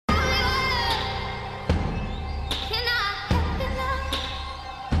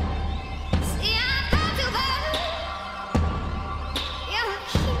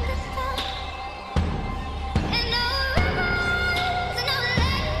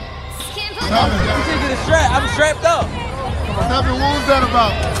Get a strap. I'm strapped up. What's happening? What was that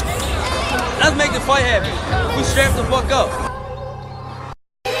about? Let's make the fight happen. We strapped the fuck up.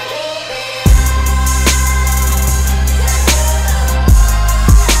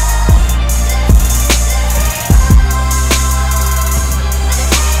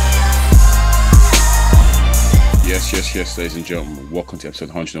 Yes, ladies and gentlemen. Welcome to episode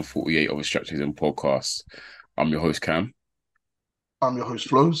 148 of the Strategies and Podcast. I'm your host, Cam. I'm your host,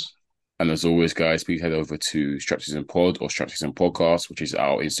 Flows. And as always, guys, please head over to Strategies and Pod or Strategies and Podcast, which is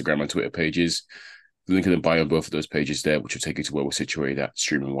our Instagram and Twitter pages. The link in the bio on both of those pages there, which will take you to where we're situated at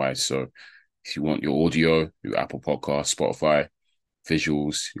streaming-wise. So if you want your audio, your Apple Podcast, Spotify,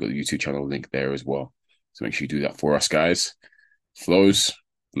 visuals, you've got the YouTube channel link there as well. So make sure you do that for us, guys. Flows,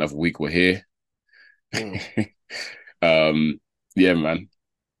 another week we're here. Yeah, man.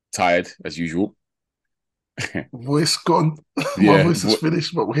 Tired as usual. Voice gone. My voice is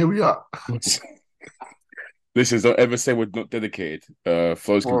finished, but here we are. Listen, don't ever say we're not dedicated.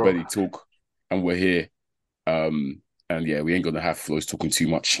 Flows can barely talk, and we're here. And yeah, we ain't gonna have Flows talking too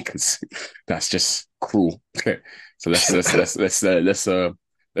much because that's just cruel. So let's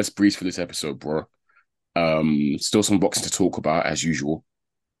breeze for this episode, bro. Still some boxing to talk about as usual.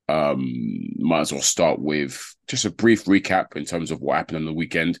 Might as well start with just a brief recap in terms of what happened on the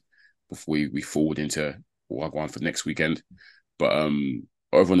weekend before we forward into what I'm going for next weekend. But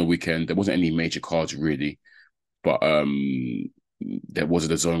over on the weekend, there wasn't any major cards really, but there was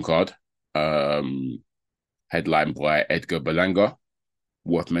a zone card headlined by Edgar Berlanga.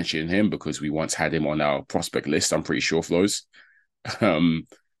 Worth mentioning him because we once had him on our prospect list. I'm pretty sure, Flows.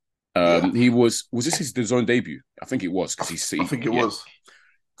 He was this his zone debut? I think it was because I think it was.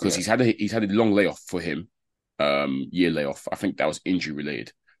 Because he's had a long layoff for him, year layoff. I think that was injury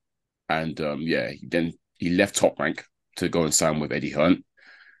related, and he left Top Rank to go and sign with Eddie Hearn,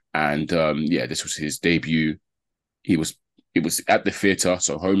 and this was his debut. It was at the theatre,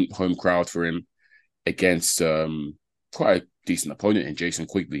 so home crowd for him against quite a decent opponent in Jason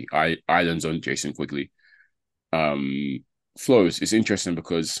Quigley, Island's own Jason Quigley. Flows, it's interesting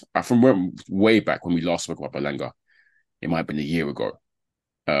because from way back when we last spoke about Berlanga, it might have been a year ago.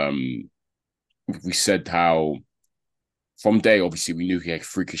 We said how from day, obviously, we knew he had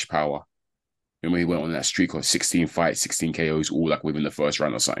freakish power. And when he went on that streak of 16 fights, 16 KOs, all like within the first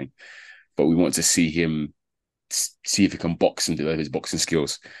round or something. But we wanted to see him, see if he can box and develop his boxing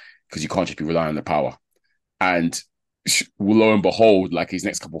skills because you can't just be relying on the power. And lo and behold, like his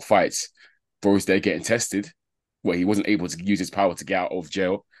next couple of fights, bro's there getting tested where he wasn't able to use his power to get out of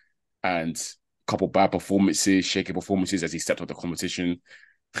jail. And a couple bad performances, shaky performances as he stepped up the competition.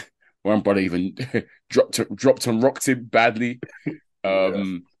 One brother even dropped and rocked him badly.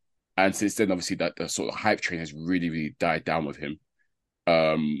 And since then, obviously, that the sort of hype train has really, really died down with him.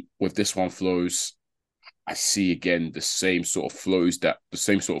 With this one, Flows, I see again the same sort of flaws that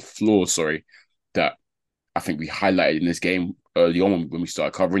I think we highlighted in this game early on when we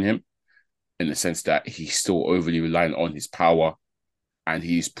started covering him, in the sense that he's still overly reliant on his power and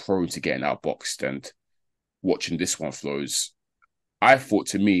he's prone to getting outboxed. And watching this one, Flows, I thought,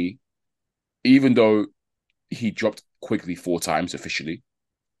 to me, even though he dropped Quigley 4 times officially,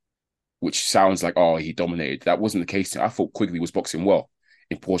 which sounds like, he dominated. That wasn't the case. I thought Quigley was boxing well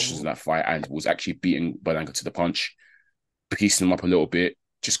in portions of that fight and was actually beating Berlanga to the punch, piecing him up a little bit,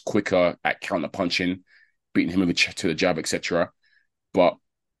 just quicker at counter punching, beating him to the jab, etc. But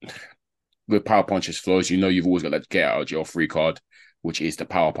with power punches, Flows, you've always got that get out of jail free card, which is the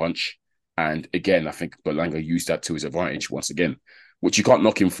power punch. And again, I think Berlanga used that to his advantage once again, which you can't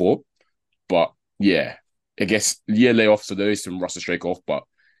knock him for. But yeah, I guess year layoff, so there is some rust to shake off, but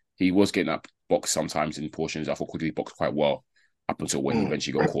he was getting that box sometimes in portions. I thought Quigley boxed quite well up until when he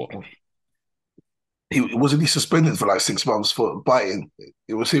eventually got caught. Wasn't he suspended for like 6 months for biting?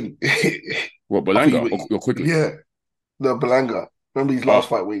 It was him. What, Berlanga or Quigley? Yeah, no, Berlanga. Remember his last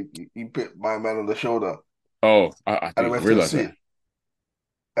fight where he bit my man on the shoulder? Oh, I didn't realize that.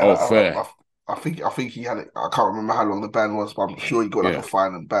 Fair. I think he had it. I can't remember how long the ban was, but I'm sure he got like a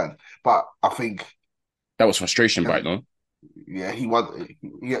fine and ban. But I think that was frustration bite, no? Yeah, he won.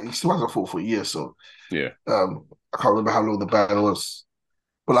 Yeah, he still hasn't fought for a year, so yeah. I can't remember how long the ban was.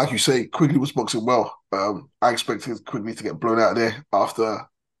 But like you say, Quigley was boxing well. I expected Quigley to get blown out of there after.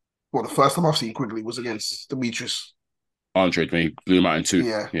 Well, the first time I've seen Quigley was against Demetrius. Andre, when he blew him out in 2.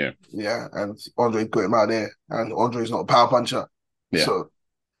 Yeah, and Andre got him out there, and Andre's not a power puncher. Yeah. So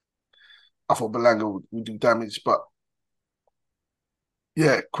I thought Berlanga would do damage, but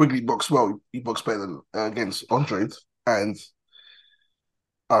yeah, Quigley boxed well. He boxed better than against Andre, and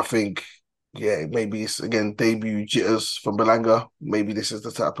I think yeah, maybe it's again debut jitters from Belanga. Maybe this is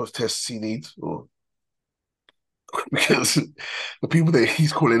the type of tests he needs, or because the people that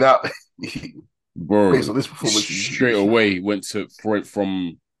he's calling out, based Bro, on this performance, straight away went to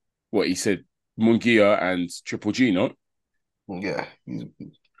from what he said, Mungia and Triple G, no? yeah,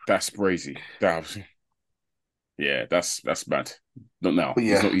 That's crazy. Yeah, that's bad. Not now. but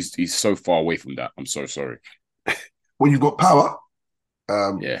yeah, He's so far away from that. I'm so sorry. when you've got power,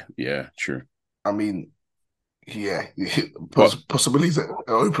 um, Yeah, true. I mean, yeah, But possibilities are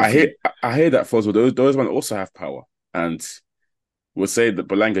open I for hear you. I hear that Foswell, those men also have power. And we'll say that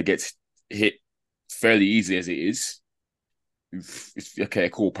Belanga gets hit fairly easy as it is. It's okay,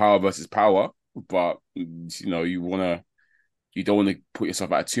 cool, power versus power, but you don't want to put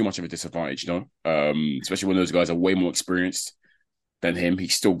yourself at too much of a disadvantage, you know? Especially when those guys are way more experienced than him.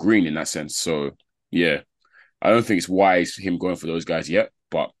 He's still green in that sense. So yeah, I don't think it's wise for him going for those guys yet,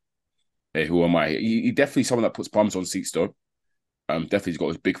 but hey, who am I? He definitely someone that puts bums on seats though. Definitely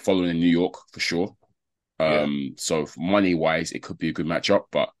got a big following in New York for sure. Yeah, So money wise, it could be a good matchup,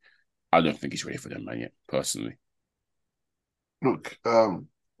 but I don't think he's ready for them, man, yet, personally. look,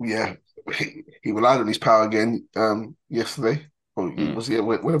 yeah, he relied on his power again yesterday, or it Mm, was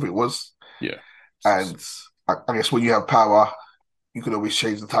whatever it was, yeah. and I guess when you have power, you can always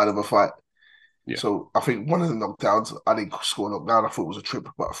change the tide of a fight. Yeah. So I think one of the knockdowns, I didn't score a knockdown. I thought it was a trip,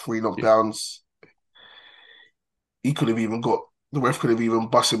 but three Yeah. knockdowns. He could have even got the ref could have even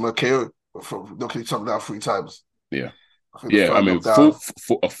busted him a KO from knocking something down three times. Yeah. I think the Yeah. I third mean, knockdown,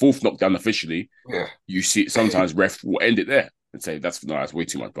 a fourth knockdown officially, yeah, you see sometimes ref will end it there and say that's way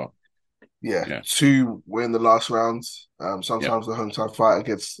too much. But yeah. yeah, Two were in the last round. yeah, Sometimes the hometown fighter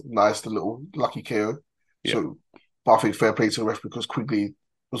gets nice, the little lucky KO. yeah, So, but I think fair play to the ref because Quigley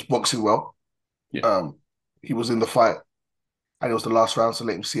was boxing well. yeah, Um, he was in the fight, and it was the last round, so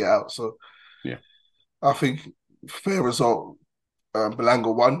let him see it out. So yeah, I think fair result.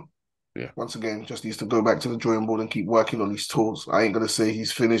 Belanga won. yeah, Once again, just needs to go back to the drawing board and keep working on his tools. I ain't gonna say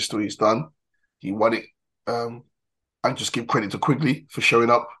he's finished or he's done. He won it. And just give credit to Quigley for showing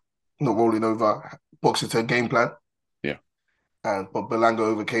up, not rolling over, boxing to a game plan. yeah, And but Belanga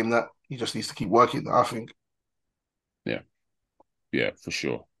overcame that. He just needs to keep working, I think. yeah, yeah, for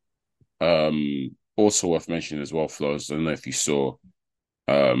sure. Also worth mentioning as well, Flows. I don't know if you saw,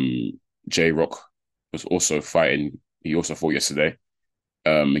 um, J Rock was also fighting. He also fought yesterday,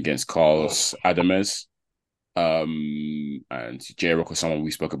 against Carlos Adames. And J Rock was someone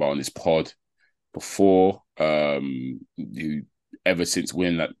we spoke about on this pod before. Who ever since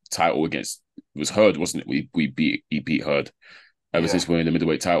winning that title against it was Hurd, wasn't it? He beat Hurd. Ever Yeah, since winning the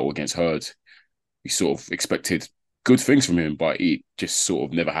middleweight title against Hurd, we sort of expected good things from him, but it just sort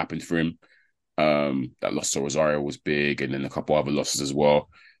of never happened for him. That loss to Rosario was big, and then a couple other losses as well.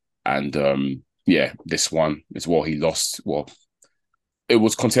 And yeah, this one as well, he lost. Well, it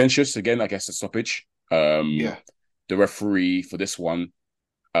was contentious again, I guess, the stoppage. yeah, The referee for this one,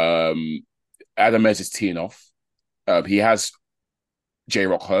 um, Adamez is teeing off. He has J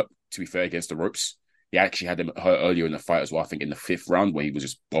Rock hurt, to be fair, against the ropes. He actually had him hurt earlier in the fight as well, I think in the fifth round where he was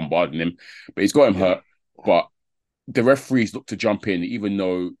just bombarding him. But he's got him yeah, hurt. But the referees look to jump in, even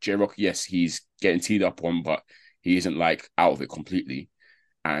though J Rock, yes, he's getting teed up on, but he isn't like out of it completely.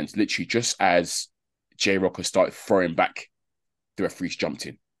 And literally, just as J Rock has started throwing back, the referees jumped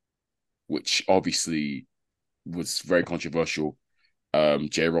in, which obviously was very controversial.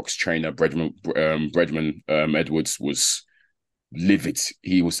 J Rock's trainer, Bredman Edwards, was livid.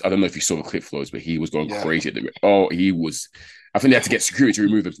 He was, I don't know if you saw the clip Flows, but he was going yeah. crazy at the he was, I think they had to get security to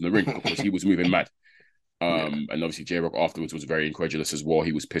remove him from the ring because he was moving mad. Yeah, And obviously J Rock afterwards was very incredulous as well.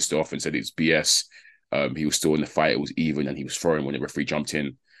 He was pissed off and said it's BS. He was still in the fight, it was even, and he was throwing when the referee jumped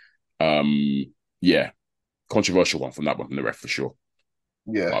in. Um, yeah, controversial one from that one from the ref for sure.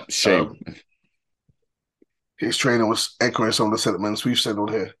 yeah. But shame. His trainer was echoing some of the sentiments we've said on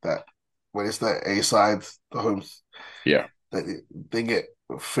here that when it's that A side, the homes, Yeah, that they get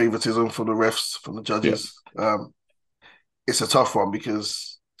favoritism from the refs, from the yeah, judges. It's a tough one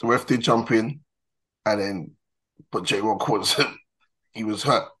because the ref did jump in, and then but J Rock was he was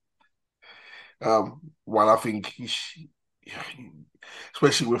hurt. While I think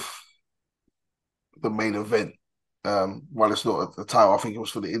especially with the main event, while it's not a title, I think it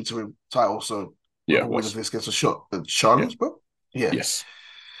was for the interim title. So yeah, whoever it wins was. this gets a shot at Yeah, Charlottesville. Yeah, yes.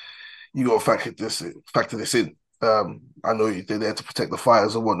 you got to factor this in. I know they're there to protect the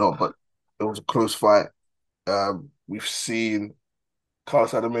fighters and whatnot, but it was a close fight. We've seen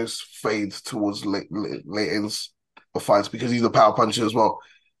Carlos Adames fade towards late ends of fights because he's a power puncher as well.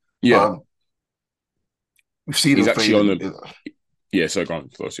 But Yeah. we've seen him He's actually fade on the yeah, so go on,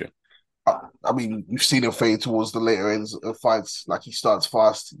 close, yeah. I mean, we've seen him fade towards the later ends of fights. Like he starts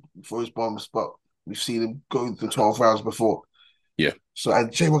fast for his bombs, but we've seen him go the 12 rounds before. Yeah, So,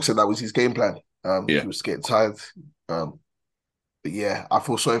 and J Rock said that was his game plan. yeah. He was getting tired. Um, but yeah, I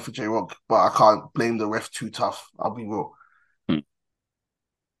feel sorry for J Rock, but I can't blame the ref too tough. I'll be real. Hmm.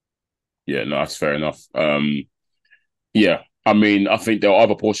 Yeah, no, that's fair enough. Yeah, I mean, I think there are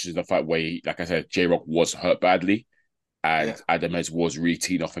other portions of the fight where, like I said, J Rock was hurt badly, and Yeah. Adamez was really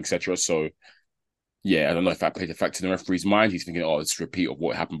teed off, etc. So yeah, I don't know if that played a factor in the referee's mind. He's thinking, oh, it's a repeat of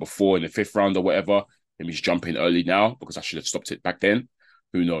what happened before in the fifth round or whatever. Let me just jump in early now because I should have stopped it back then.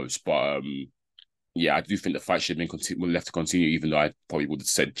 Who knows? But yeah, I do think the fight should have been left to continue, even though I probably would have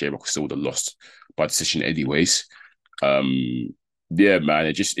said J Rock still would have lost by decision anyways. Um, yeah, man,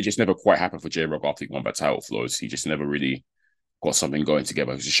 it just never quite happened for J Rock after he won that title. Flows. He just never really got something going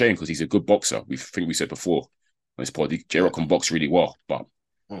together. It's a shame because he's a good boxer. We said before on this pod, J Rock can box really well, but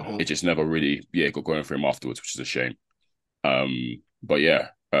it just never really got going for him afterwards, which is a shame. But yeah,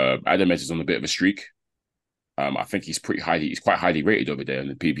 Adamez is on a bit of a streak. I think he's quite highly rated over there in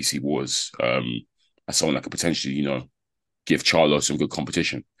the PBC wars. As someone that could potentially, give Charlo some good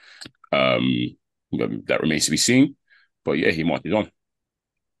competition. That remains to be seen. But yeah, he marches on.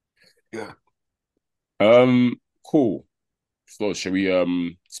 Yeah. Cool. So shall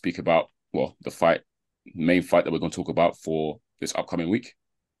we speak about the main fight that we're going to talk about for this upcoming week?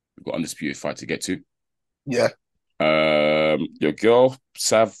 We've got undisputed fight to get to. Yeah. Your girl,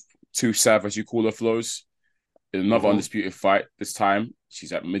 Sav, as you call her, Flows, in another undisputed fight. This time,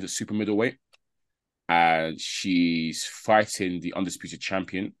 she's at super middleweight, and she's fighting the undisputed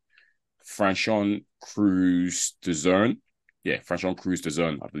champion, Franchon Cruz Dezern. Yeah, Franchon Cruz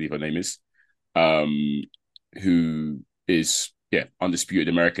Dezern, I believe her name is. Who is undisputed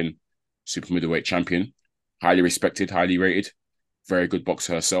American super middleweight champion, highly respected, highly rated, very good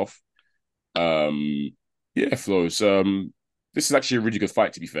boxer herself. Flows. This is actually a really good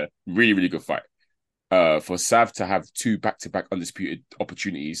fight, to be fair. Really, really good fight. For Sav to have two back-to-back undisputed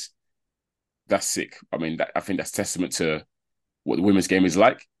opportunities, that's sick. I mean, I think that's testament to what the women's game is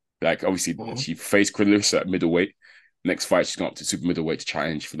like. Like, obviously, she faced Clarissa at middleweight. Next fight, she's gone up to super middleweight to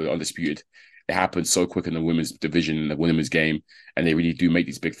challenge for the undisputed. It happens so quick in the women's division and the women's game, and they really do make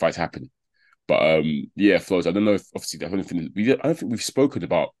these big fights happen. But Flows. I don't know if obviously I don't think we've spoken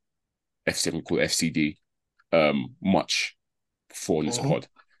about F7 called FCD much before in this pod.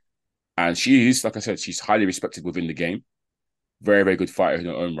 And she is, like I said, she's highly respected within the game. Very, very good fighter in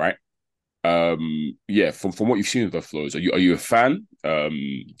her own right. From what you've seen of her, Flows, are you a fan? Do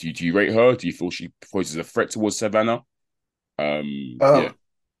you rate her? Do you feel she poses a threat towards Savannah? I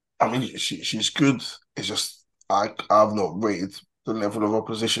mean, she's good. It's just I've not rated the level of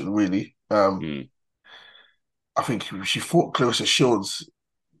opposition really. I think she fought Clarissa Shields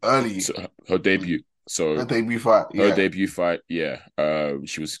early. So her debut. So her debut fight. Her debut fight. Yeah.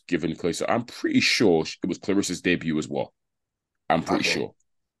 She was given Clarissa. I'm pretty sure it was Clarissa's debut as well. I'm pretty sure.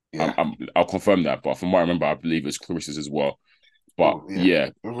 Yeah. I'll confirm that, but from what I remember, I believe it was Clarissa's as well. But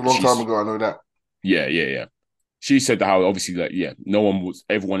it was a long time ago. I know that. Yeah. She said that how obviously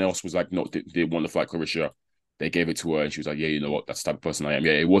everyone else was like, no, they want to fight Clarissa. They gave it to her, and she was like, yeah, you know what, that's the type of person I am.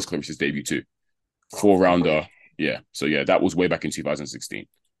 Yeah, it was Clarissa's debut too. 4-rounder. Yeah. So yeah, that was way back in 2016.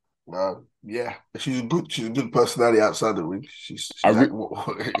 She's a good personality outside the ring. She's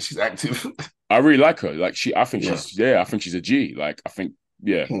active. I really like her. Like I think she's a G. Like I think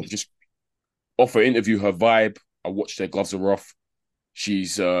just off her interview, her vibe. I watched their gloves are off.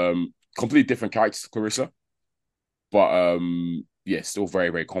 She's completely different character to Clarissa, but still very,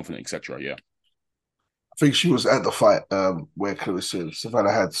 very confident, etc. Yeah, I think she was at the fight where Clarissa and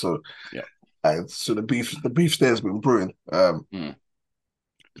Savannah had. So yeah, and so the beef there has been brewing.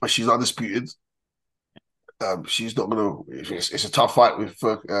 But she's undisputed. She's not gonna. It's a tough fight with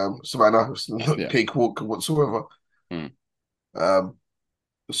Savannah. It's not cakewalk whatsoever.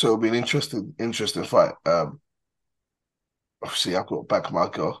 So it'll be an interesting fight. Obviously, I've got to back my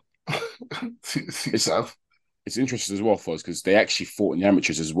girl. It's interesting as well for us because they actually fought in the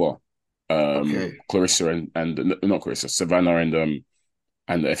amateurs as well. Clarissa and not Clarissa, Savannah and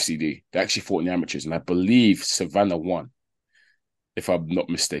the FCD. They actually fought in the amateurs, and I believe Savannah won. If I'm not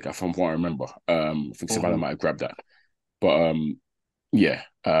mistaken, from what I remember, I think Savannah might have grabbed that. But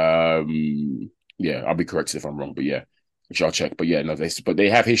I'll be corrected if I'm wrong. But yeah, which I'll check. But yeah, no, they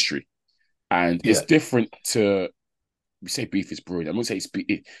have history, and it's different to. We say beef is brewing. I won't say it's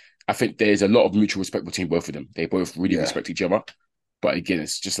beef. I think there's a lot of mutual respect between both of them. They both really respect each other. But again,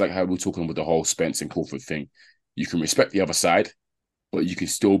 it's just like how we're talking with the whole Spence and Crawford thing. You can respect the other side, but you can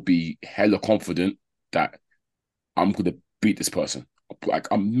still be hella confident that I'm going to beat this person like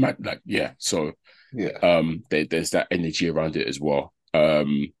I'm mad, like yeah. So Yeah. there's that energy around it as well.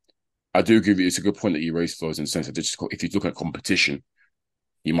 I do agree with you. It's a good point that you raised, Flores, in the sense that just if you look at competition,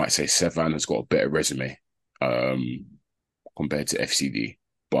 you might say Savannah's got a better resume compared to FCD.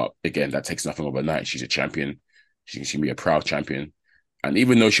 But again, that takes nothing overnight. She's a champion. She can be a proud champion. And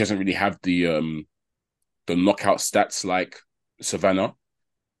even though she doesn't really have the knockout stats like Savannah,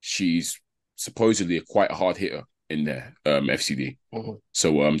 she's supposedly quite a hard hitter in there, FCD. Mm-hmm.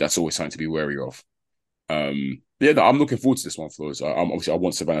 So that's always something to be wary of. Yeah, no, I'm looking forward to this one, Flores. I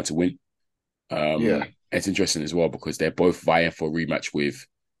want Savannah to win. Yeah. It's interesting as well because they're both vying for a rematch with.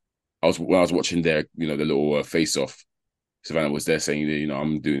 When I was watching their, the little face off. Savannah was there saying,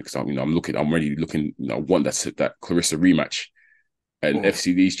 I'm doing because I'm really looking, I want that Clarissa rematch. And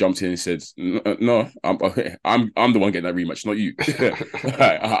FCD's jumped in and said, "No, I'm the one getting that rematch, not you.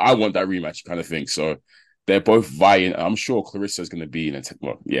 I want that rematch," kind of thing. So they're both vying. I'm sure Clarissa's going to be in it.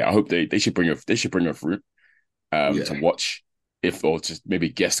 Well, yeah, I hope they should bring her. They should bring her through to watch, or just maybe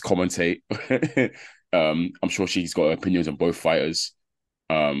guest commentate. I'm sure she's got opinions on both fighters.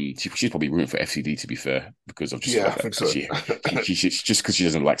 She's probably rooting for FCD, to be fair, because of just I think so. she just because she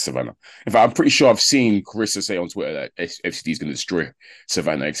doesn't like Savannah. In fact, I'm pretty sure I've seen Carissa say on Twitter that FCD is going to destroy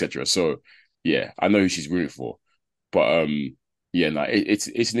Savannah, etc. So yeah, I know who she's rooting for. But yeah, no, it's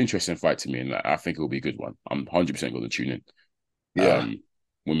an interesting fight to me, and I think it will be a good one. I'm 100% going to tune in. Yeah.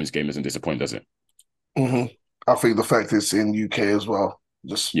 Women's game doesn't disappoint, does it? Mm-hmm. I think the fact it's in UK as well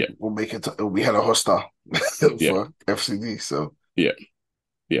will make it. We had a hostile for FCD, so yeah,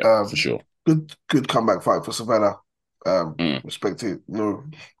 for sure. Good comeback fight for Savannah. Respect it. No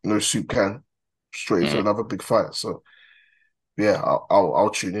soup can straight into another big fight. So yeah, I'll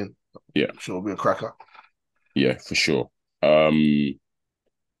tune in. Yeah, I'm sure it'll be a cracker. Yeah, for sure. Just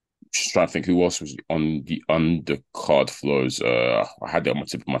trying to think who else was on the undercard flows. I had that on my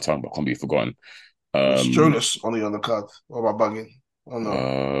tip of my tongue, but I can't be forgotten. It's Jonas on the undercard. Or am I bugging? I don't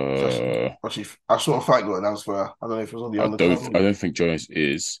know. Actually, I saw a fight got announced for her. I don't know if it was on the undercard. I don't think Jonas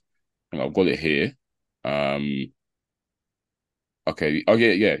is. And I've got it here. Okay. Oh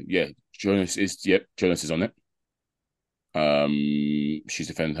yeah. Jonas is. Yep, Jonas is on it. She's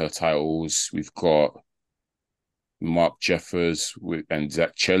defending her titles. We've got Mark Jeffers and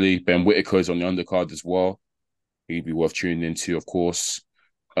Zach Chelly. Ben Whitaker's on the undercard as well. He'd be worth tuning into, of course.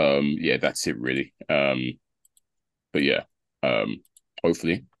 Yeah, that's it really. But yeah,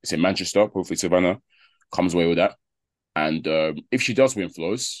 hopefully it's in Manchester. Hopefully Savannah comes away with that. And if she does win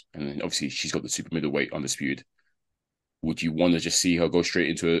Flows, and obviously she's got the super middleweight undisputed, would you want to just see her go straight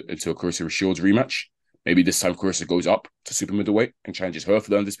into a Clarissa Shields rematch? Maybe this time Clarissa goes up to super middleweight and challenges her for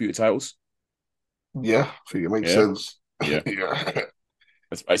the undisputed titles. Yeah, I think it makes sense. Yeah,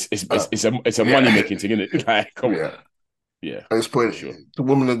 it's a money making thing, isn't it? Like, come on. Yeah. At this point, sure. The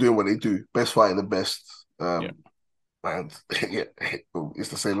women are doing what they do. Best fighting the best. And yeah, it's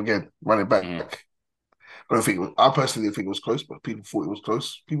the same again. Running back. I personally didn't think it was close, but people thought it was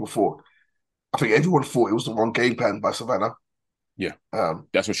close. I think everyone thought it was the wrong game plan by Savannah. Yeah.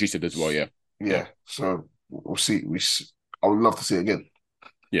 That's what she said as well, yeah. So we'll see. I would love to see it again.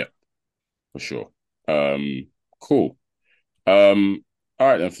 Yeah, for sure. Cool. All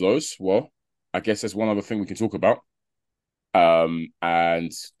right then, Flows. Well, I guess there's one other thing we can talk about.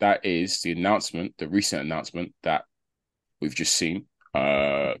 And that is the recent announcement that we've just seen.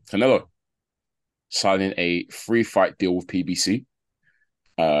 Canelo signing a free fight deal with PBC.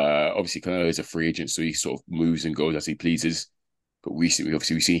 Obviously Canelo is a free agent, so he sort of moves and goes as he pleases. But recently,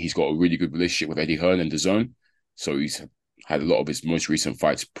 obviously, we've seen he's got a really good relationship with Eddie Hearn and DAZN. So he's had a lot of his most recent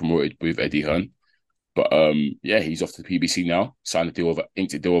fights promoted with Eddie Hearn. But he's off to the PBC now,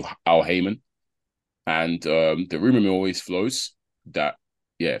 inked a deal with Al Heyman. And the rumor mill always flows that,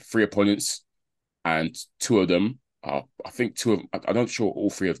 3 opponents, and 2 of them are, I think 2 of them, I'm not sure all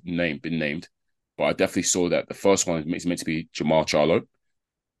 3 have been named, but I definitely saw that the first one is meant to be Jamal Charlo.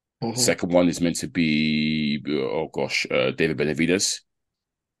 Mm-hmm. Second one is meant to be, David Benavidez.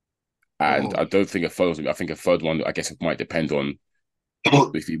 And I don't think a third one, I guess it might depend on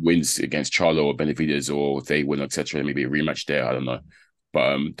if he wins against Charlo or Benavidez, or if they win, etc. Maybe a rematch there. I don't know.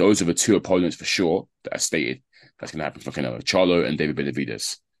 But those are the 2 opponents for sure that are stated that's going to happen for Canelo: Charlo and David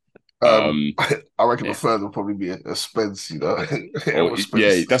Benavidez. I reckon the third will probably be a Spence, Spence.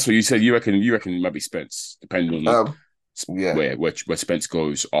 Yeah, that's what you said. You reckon it might be Spence, depending on where Spence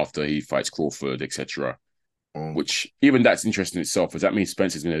goes after he fights Crawford, etc. Which even that's interesting in itself. Does that mean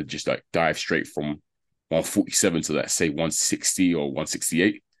Spence is going to just like dive straight from 147 to, let's say, 160 or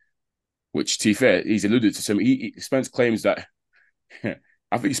 168? Which, to be fair, he's alluded to some. Spence claims that.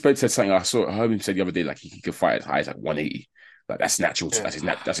 I think Spence said something. I heard him say the other day, like he could fight as high as like 180. Like that's natural.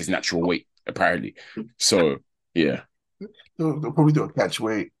 Yeah. That's his natural weight apparently. So yeah, They'll probably do a catch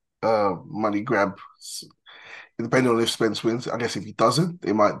weight, money grab. Depending on if Spence wins, I guess if he doesn't,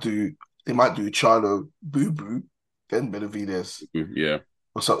 they might do Charlo, Boo Boo, then Benavidez yeah.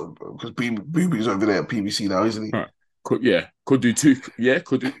 or something. Because Boo Boo's over there at PBC now, isn't he? Right. Could do two. Yeah,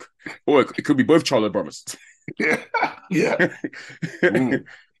 could do. Or it could be both Charlo brothers. Yeah, yeah.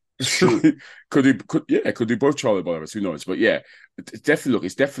 It's true. Could do both Charlo brothers. Who knows? But yeah, it's definitely look.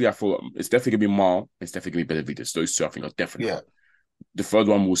 It's definitely I thought it's definitely gonna be Mal. It's definitely gonna be Benavidez. Those two I think are definitely. Yeah, The third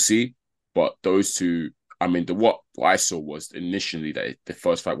one we'll see, but those two. I mean, what I saw was initially that the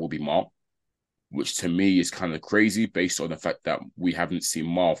first fight will be Mal, which to me is kind of crazy based on the fact that we haven't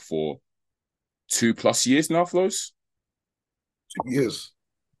seen Mal for 2+ years now, Flows. 2 years.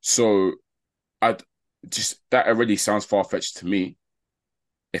 So I just that already sounds far fetched to me.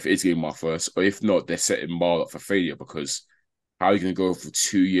 If it is getting Mal first, or if not, they're setting Mal up for failure because how are you going to go for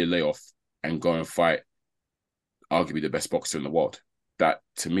 2 year layoff and go and fight arguably the best boxer in the world? That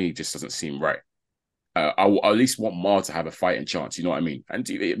to me just doesn't seem right. I will at least want Mal to have a fighting chance. You know what I mean? And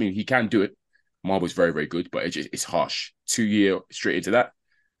I mean he can do it. Mal was very very good, but it's harsh. 2 year straight into that.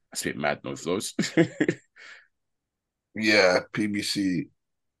 That's a bit mad, no Flows. Yeah, PBC.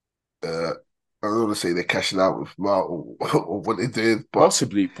 I don't want to say they're cashing out with Mart or what they did, but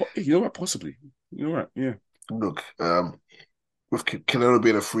Possibly, you know what? Possibly, you know what? Yeah, look, with Canelo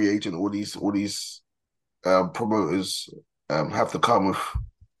being a free agent, all these promoters have to come with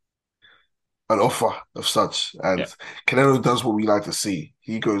an offer of such, and yeah, Canelo does what we like to see.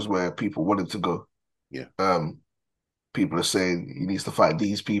 He goes where people want him to go. yeah, People are saying he needs to fight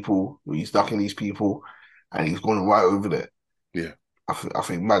these people, or he's ducking these people, and he's going right over there. yeah, I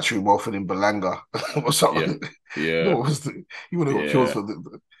think Matchroom offered him Balanga or yeah, something. yeah, No, he would have got killed yeah,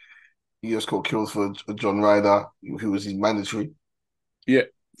 for he just got killed for John Ryder, who was his mandatory. yeah.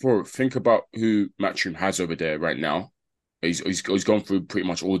 Bro, think about who Matchroom has over there right now. He's gone through pretty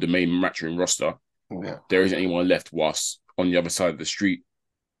much all the main Matchroom roster. Yeah, There isn't anyone left. Whilst on the other side of the street,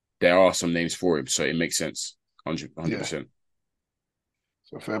 there are some names for him, so it makes sense. 100%.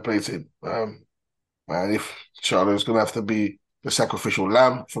 so fair play to him. And if Charlo's gonna have to be the sacrificial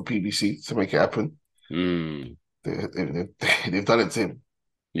lamb for PBC to make it happen, Mm, they've done it to him.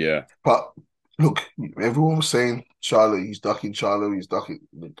 yeah, But look, everyone was saying Charlo, he's ducking Charlo, he's ducking.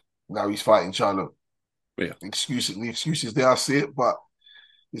 Look, now he's fighting Charlo. yeah, The excuses there, I see it, but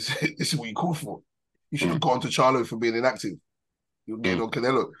this is what you call for. You should have mm, gone to Charlo for being inactive. You're getting mm, on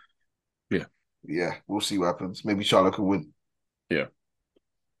Canelo. yeah, Yeah, we'll see what happens. Maybe Charlo can win. yeah.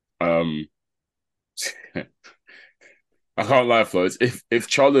 Um, I can't lie, Flows. If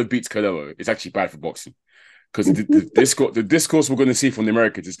Charlo beats Canelo, it's actually bad for boxing. Because the discourse we're going to see from the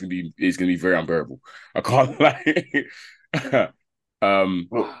Americans is going to be very unbearable. I can't lie.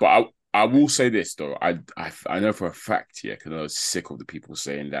 Well, But I will say this though. I know for a fact, yeah, because I was sick of the people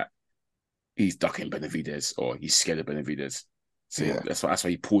saying that he's ducking Benavidez or he's scared of Benavidez. So yeah, that's why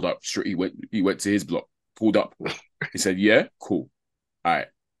he pulled up straight. He went to his block, pulled up. He said, "Yeah, cool. All right."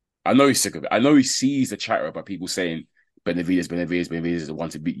 I know he's sick of it. I know he sees the chatter about people saying Benavidez is the one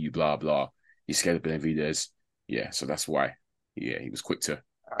to beat you, blah blah. He's scared of Benavidez. Yeah, so that's why. Yeah, he was quick to.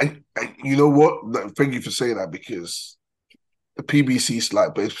 you know what? Thank you for saying that because the PBC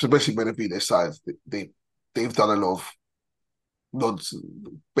like, but especially Benavidez side, they've done a lot of nods,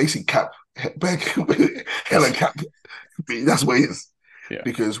 basic cap, hella cap. That's what it is. Yeah.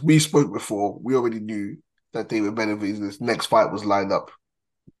 Because we spoke before, we already knew that David Benavidez's next fight was lined up.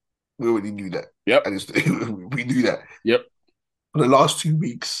 We already knew that, Yep. and we knew that. Yep. For the last 2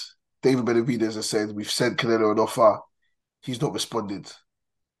 weeks, David Benavidez has said we've sent Canelo an offer. He's not responded.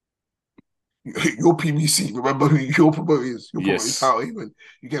 Your PBC, remember who your promoter is? Your promoter is Yes. Hal Heyman.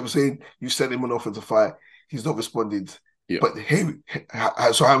 You get what I'm saying? You sent him an offer to fight. He's not responded. Yep. But hey,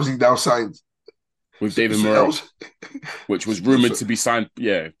 so how was he now signed? With David So, Morrell, which was rumored to be signed,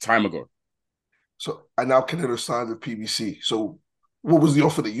 time ago. And now Canelo signed with PBC. So what was the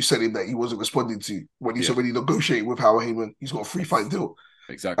offer that you sent him that he wasn't responding to when he's already negotiating with Hal Heyman? He's got a free fight deal.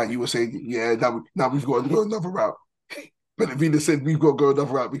 Exactly. And you were saying, yeah, now we've got to go another route. Benavidez said we've got to go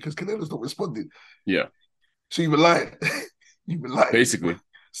another route because Canelo's not responding. Yeah. So you were lying. You were lying. Basically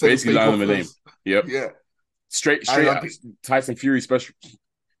lying on the name. Yep. Yeah. Straight up. Tyson Fury special.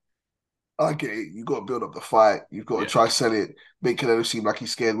 I get it. You got to build up the fight. You've got to try sell it. Make Canelo seem like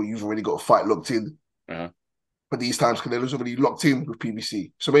he's scared when you've already got a fight locked in. Uh-huh. But these times Canelo's already locked in with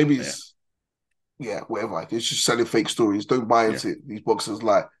PBC. So maybe it's whatever. It's just selling fake stories. Don't buy into it. These boxers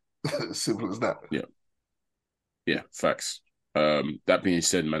lie. Simple as that. Yeah. Yeah, facts. That being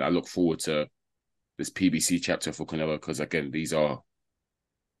said, man, I look forward to this PBC chapter for Canelo, because again, these are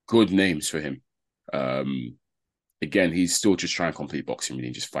good names for him. Again, he's still just trying to complete boxing, really,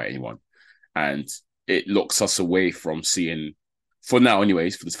 and just fight anyone. And it locks us away from seeing, for now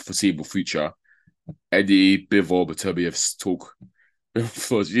anyways, for the foreseeable future, Eddie Bivol Beterbiev's talk.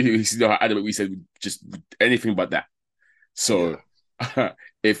 You know how adamant we said just anything but that. So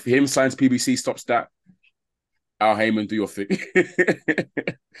if him signs PBC stops that, Al Heyman, do your thing.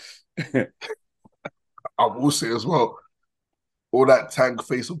 I will say as well, all that Tank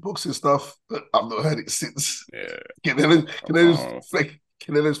face of boxing stuff, I've not heard it since. Yeah.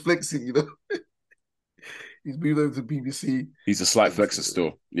 Canelo's flexing, you know. He's moved over to BBC. He's a slight flexer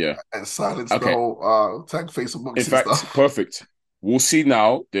still, yeah. And silenced the whole Tank face of boxing stuff. In fact, stuff. Perfect. We'll see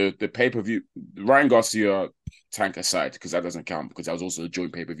now the pay-per-view. Ryan Garcia Tank aside, because that doesn't count, because that was also a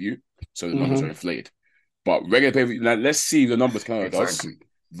joint pay-per-view, so the numbers are inflated. But regular pay-per-view, now let's see the numbers Canelo does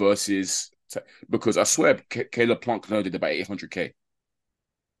versus, because I swear Caleb Plant Canelo did about 800K.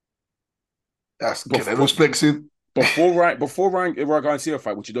 That's Canelo's flexing. Before Ryan Garcia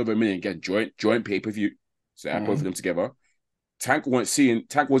fight, which is over $1 million, again, joint pay-per-view. So I had both of them together. Tank wasn't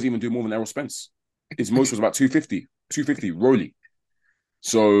even doing more than Errol Spence. His most was about 250 rolling.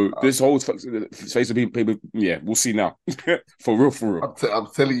 So this whole face of being paper, yeah, we'll see now. for real. I'm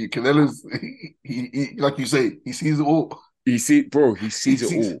telling you, Canelo's he like you say, he sees it all. He sees it all. He sees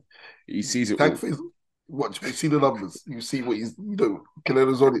it all. Face, watch, you see the numbers. You see what he's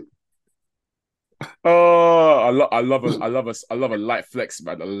Canelo's on it. Oh, I love a light flex,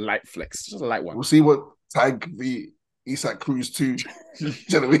 man. A light flex, just a light one. We'll see what Tank v Isaac Cruz 2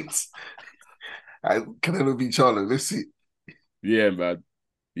 generates, and Canelo v Charlo. Let's see. Yeah, man.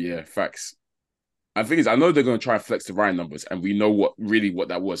 Yeah, facts. And the thing is, I know they're going to try and flex the Ryan numbers, and we know what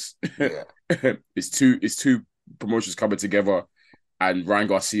that was. Yeah. It's two promotions coming together, and Ryan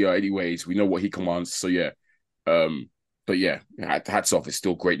Garcia, anyways, we know what he commands. So yeah, but yeah, hats off. It's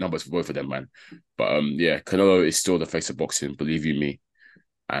still great numbers for both of them, man. But yeah, Canelo is still the face of boxing, believe you me.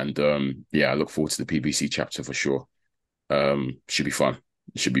 And yeah, I look forward to the PBC chapter for sure. Should be fun.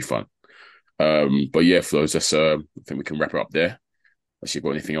 It should be fun. But yeah, Flows, that's I think we can wrap it up there. Unless you've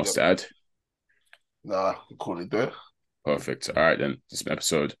got anything else to add? Nah, we'll call it there. Perfect. All right, then. This has been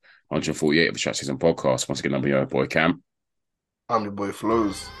episode 148 of the Chat Season Podcast. Once again, I'm your boy Cam. I'm your boy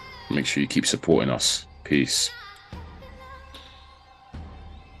Flows. Make sure you keep supporting us. Peace.